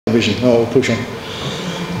vision. Oh, we'll push on.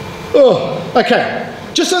 Oh, okay.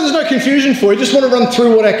 Just so there's no confusion for you, just want to run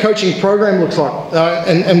through what our coaching program looks like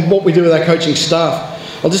and what we do with our coaching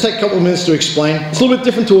staff. I'll just take a couple of minutes to explain. It's a little bit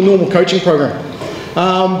different to a normal coaching program.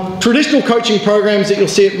 Traditional coaching programs that you'll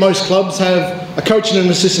see at most clubs have a coach and an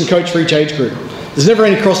assistant coach for each age group. There's never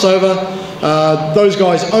any crossover. Those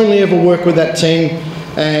guys only ever work with that team,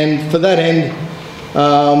 and for that end,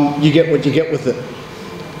 you get what you get with it.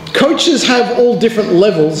 Coaches have all different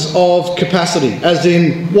levels of capacity, as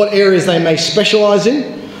in what areas they may specialise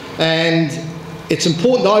in, and it's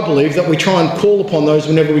important, I believe, that we try and call upon those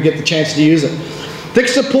whenever we get the chance to use it. I think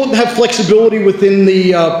it's important to have flexibility within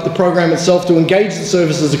the program itself to engage the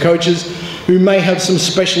services of coaches who may have some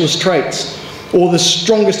specialist traits or the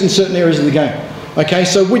strongest in certain areas of the game. Okay,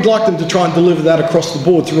 so we'd like them to try and deliver that across the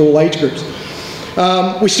board through all age groups.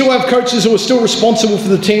 We still have coaches who are still responsible for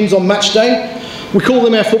the teams on match day. We call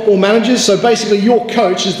them our football managers. So basically your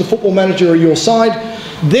coach is the football manager of your side.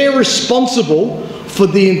 They're responsible for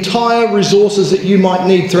the entire resources that you might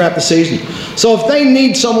need throughout the season. So if they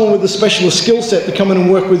need someone with a specialist skill set to come in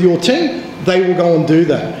and work with your team, they will go and do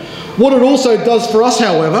that. What it also does for us,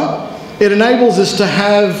 however, it enables us to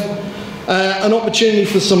have an opportunity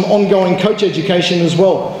for some ongoing coach education as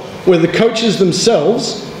well, where the coaches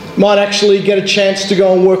themselves might actually get a chance to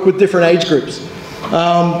go and work with different age groups.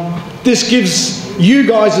 This gives you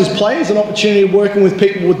guys as players an opportunity of working with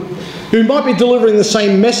people who might be delivering the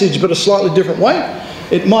same message but a slightly different way.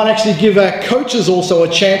 It might actually give our coaches also a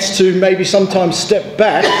chance to maybe sometimes step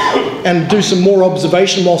back and do some more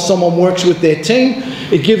observation while someone works with their team.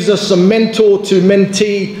 It gives us some mentor to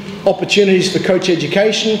mentee opportunities for coach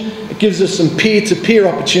education. It gives us some peer-to-peer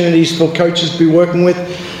opportunities for coaches to be working with.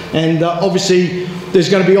 And obviously there's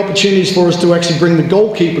going to be opportunities for us to actually bring the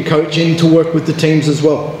goalkeeper coach in to work with the teams as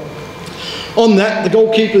well. On that, the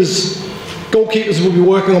goalkeepers will be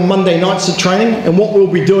working on Monday nights at training, and what we'll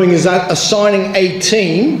be doing is assigning a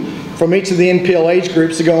team from each of the NPL age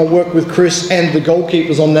groups to go and work with Chris and the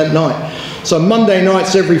goalkeepers on that night. So Monday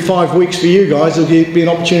nights every 5 weeks for you guys will be an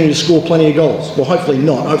opportunity to score plenty of goals. Well, hopefully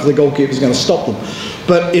not. Hopefully the goalkeeper's going to stop them.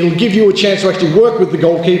 But it'll give you a chance to actually work with the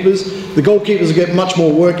goalkeepers. The goalkeepers will get much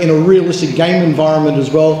more work in a realistic game environment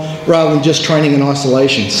as well, rather than just training in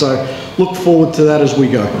isolation. So look forward to that as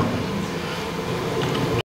we go.